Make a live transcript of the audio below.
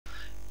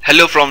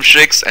Hello from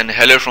Shrix and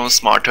hello from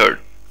Smartherd.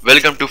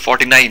 Welcome to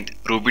 49th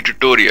Ruby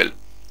tutorial.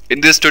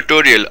 In this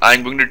tutorial, I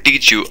am going to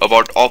teach you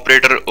about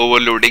operator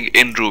overloading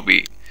in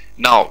Ruby.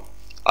 Now,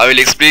 I will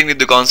explain you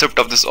the concept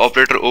of this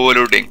operator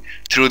overloading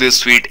through this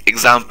sweet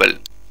example.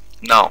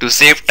 Now, to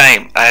save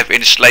time, I have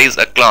initialized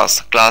a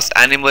class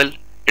animal.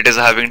 It is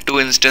having two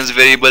instance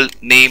variable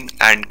name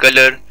and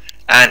color,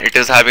 and it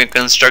is having a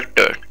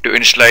constructor to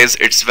initialize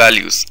its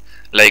values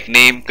like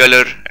name,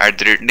 color,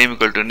 @name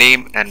equal to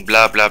name, and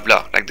blah blah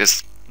blah like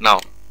this. Now,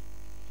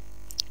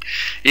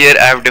 here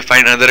I have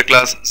defined another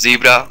class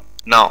zebra.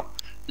 Now,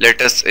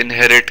 let us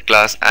inherit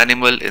class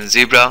animal in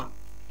zebra.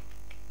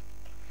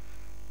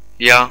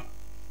 Yeah,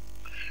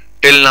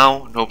 till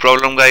now, no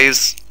problem,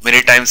 guys.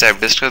 Many times I have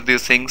discussed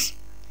these things.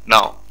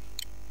 Now,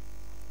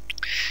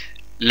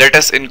 let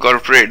us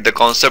incorporate the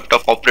concept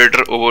of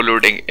operator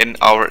overloading in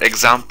our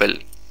example.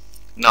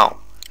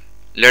 Now,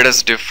 let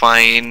us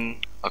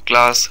define a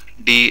class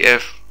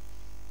df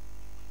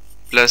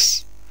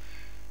plus.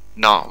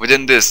 Now,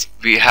 within this,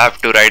 we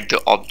have to write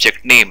the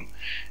object name.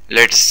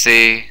 Let's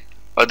say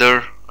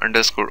other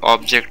underscore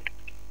object.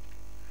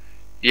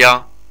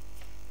 Yeah.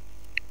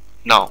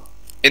 Now,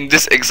 in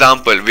this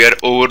example, we are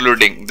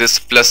overloading this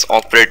plus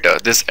operator,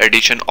 this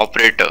addition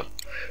operator.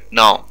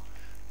 Now,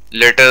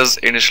 let us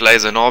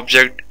initialize an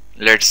object.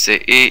 Let's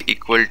say a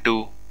equal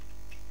to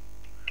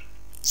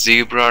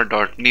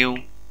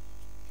zebra.new.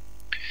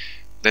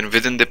 Then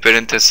within the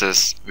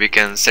parenthesis, we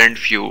can send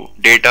few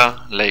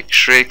data like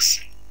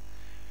Shrix,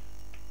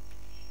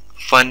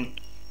 fun.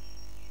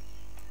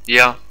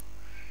 Yeah.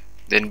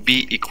 Then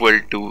b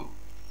equal to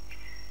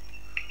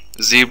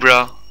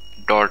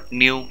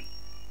zebra.new.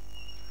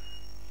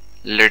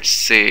 Let's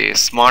say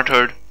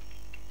Smartherd.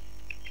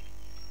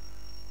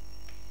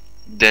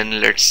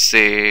 Then let's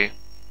say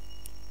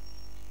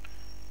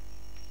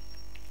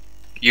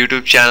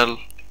YouTube channel.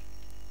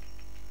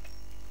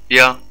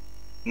 Yeah.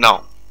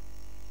 Now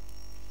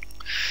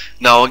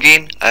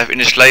again, I have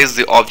initialized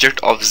the object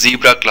of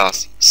zebra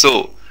class.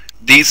 So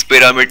these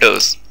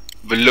parameters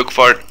will look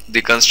for the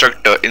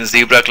constructor in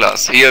zebra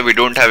class. Here we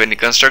don't have any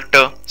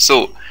constructor,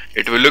 so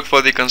it will look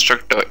for the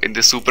constructor in the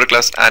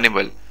superclass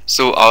animal.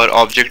 So our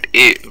object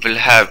A will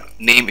have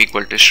name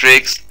equal to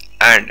Shrix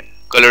and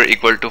color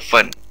equal to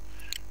fun.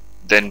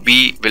 Then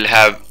B will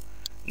have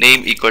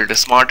name equal to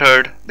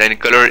Smartherd, then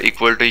color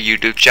equal to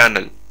YouTube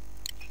channel.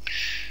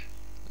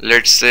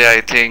 Let's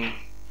say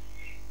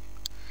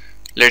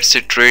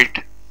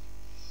trait.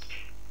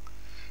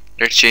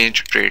 Let's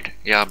change to trait.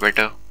 Yeah,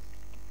 better.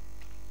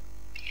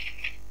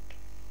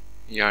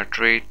 Yeah,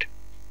 trait.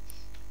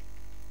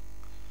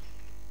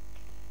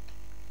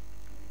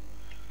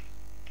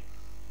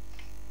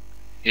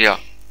 Yeah,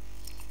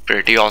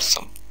 pretty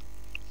awesome.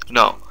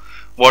 Now,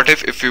 what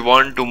if we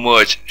want to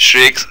merge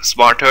Shrix,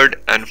 Smartherd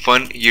and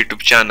fun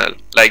YouTube channel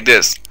like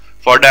this?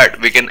 For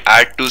that, we can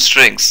add two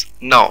strings.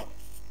 Now,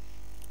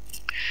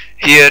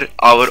 here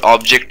our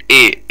object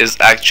A is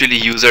actually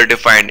user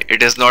defined.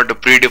 It is not a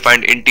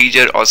predefined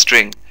integer or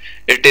string.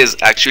 It is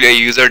actually a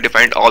user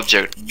defined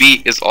object.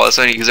 B is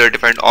also a user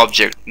defined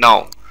object.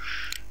 Now,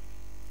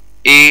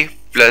 A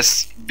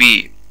plus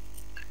B,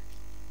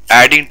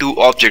 adding two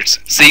objects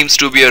seems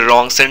to be a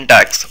wrong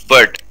syntax,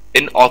 but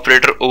in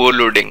operator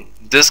overloading,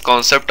 this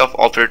concept of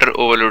operator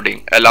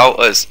overloading allow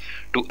us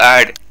to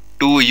add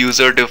two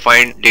user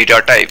defined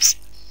data types.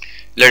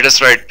 Let us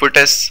write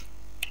puts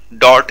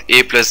dot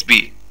a plus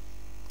b.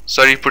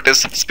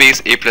 Puts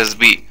space a plus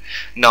b.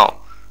 Now,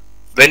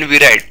 when we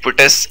write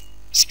puts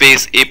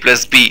space a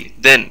plus b,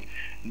 then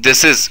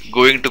this is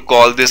going to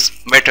call this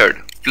method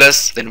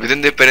plus, then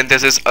within the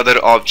parenthesis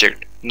other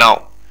object.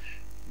 Now,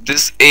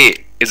 this a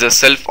is a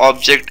self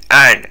object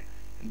and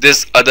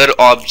this other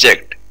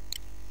object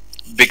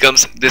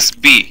becomes this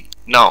b.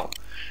 Now,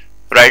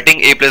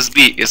 writing a plus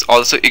b is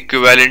also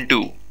equivalent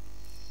to,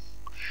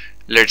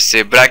 let's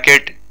say,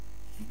 bracket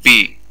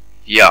b.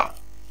 Yeah.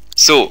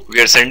 So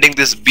we are sending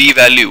this b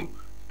value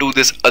to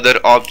this other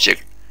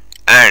object,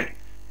 and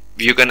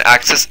you can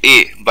access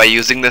a by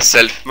using the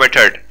self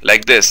method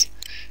like this.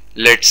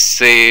 Let's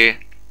say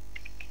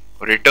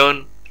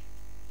return.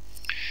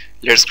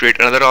 Let's create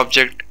another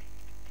object,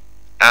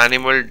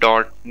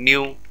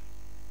 animal.new.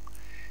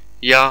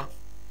 Yeah.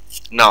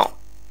 Now,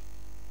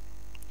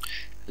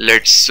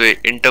 let's say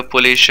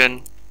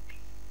interpolation.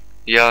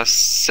 Yeah,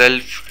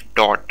 self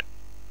dot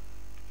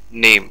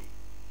name.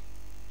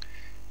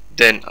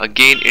 Then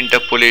again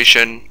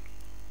interpolation.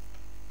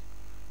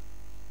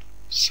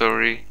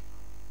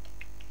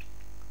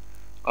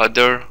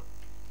 Other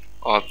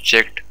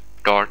object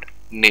dot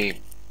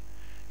name.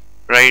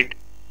 Right.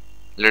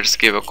 Let's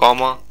give a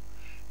comma.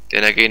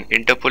 Then again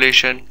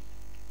interpolation.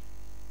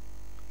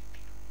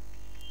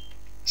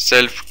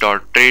 Self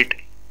dot trait.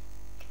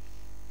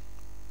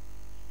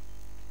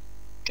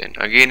 Then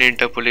again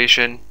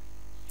interpolation.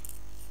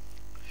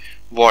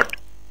 What?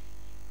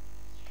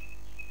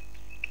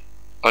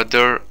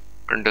 Other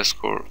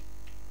underscore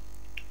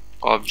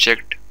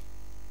object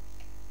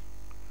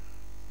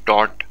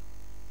dot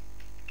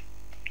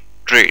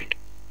trait.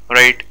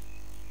 Right.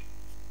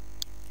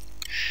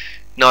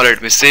 Now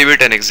let me save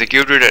it and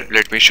execute it, and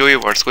let me show you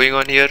what's going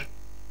on here.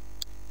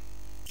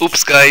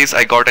 Oops guys,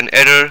 I got an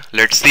error.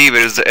 Let's see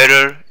where is the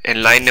error.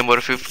 In line number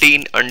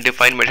 15,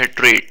 undefined method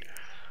trait.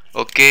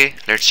 Okay,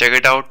 let's check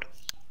it out.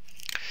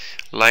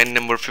 Line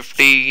number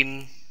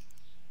 15.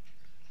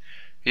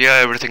 Yeah,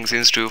 everything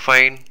seems to be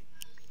fine.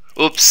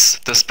 Oops,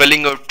 the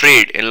spelling of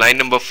trait in line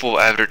number 4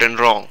 I have written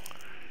wrong.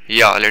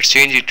 Yeah, let's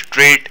change it to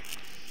trait.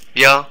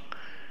 Yeah,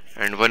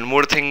 and one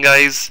more thing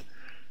guys.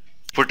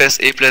 Put as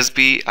a plus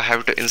b, I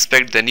have to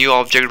inspect the new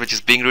object which is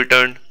being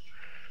returned.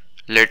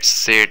 Let's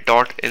say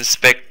dot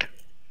inspect.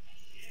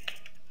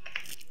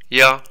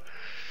 Yeah,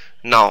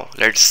 now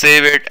let's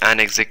save it and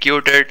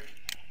execute it.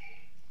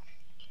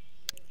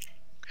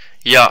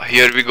 Yeah,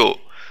 here we go.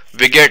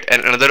 We get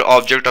another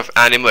object of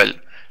animal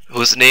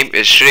whose name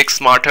is Sriyank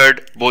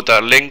Smartherd. Both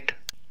are linked.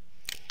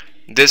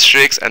 This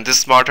Sriyank and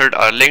this Smartherd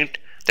are linked.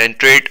 Then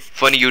trait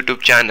fun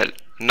YouTube channel.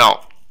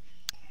 Now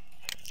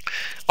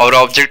our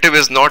objective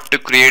is not to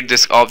create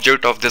this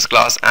object of this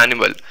class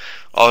animal.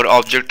 Our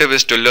objective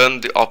is to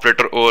learn the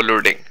operator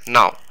overloading.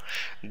 Now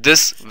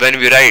this, when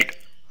we write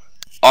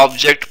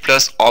object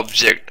plus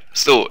object,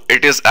 so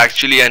it is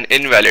actually an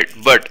invalid,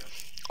 but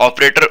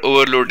operator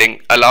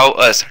overloading allow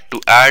us to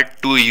add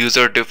two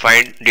user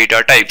defined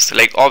data types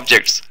like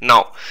objects.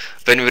 Now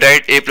when we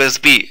write a plus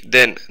b,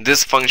 then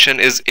this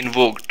function is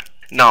invoked.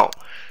 Now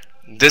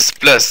this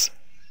plus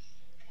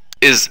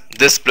is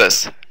this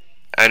plus,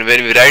 and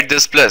when we write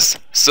this plus,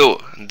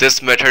 so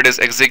this method is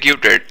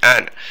executed,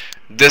 and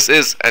this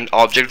is an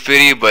object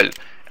variable,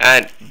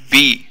 and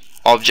b,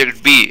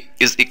 object b,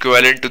 is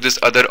equivalent to this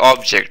other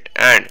object,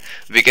 and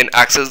we can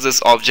access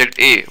this object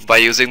a by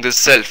using this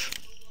self.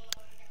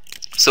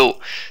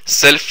 So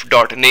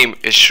self.name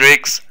is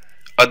Sriyank,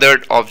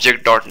 other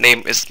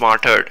object.name is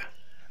Smartherd.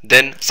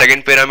 Then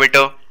second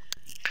parameter,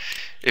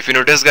 if you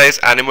notice guys,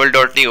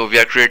 animal.new, we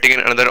are creating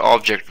another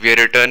object, we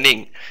are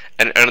returning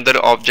another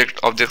object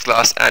of this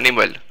class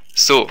animal.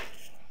 So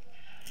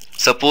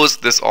suppose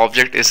this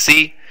object is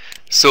c,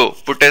 so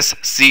put as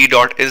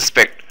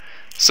c.inspect.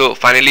 So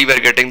finally we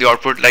are getting the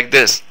output like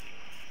this.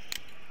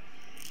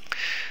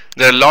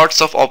 There are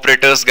lots of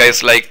operators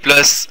guys like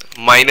plus,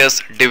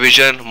 minus,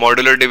 division,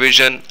 modular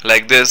division,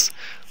 like this,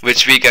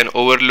 which we can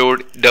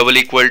overload, double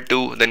equal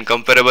to, then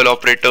comparable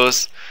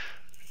operators.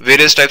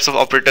 Various types of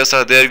operators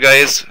are there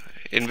guys,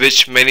 in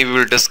which many we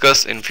will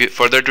discuss in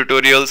further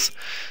tutorials.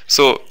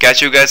 So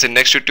catch you guys in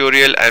next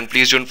tutorial, and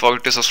please don't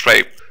forget to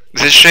subscribe.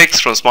 This is Sriyank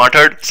from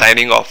Smartherd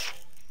signing off.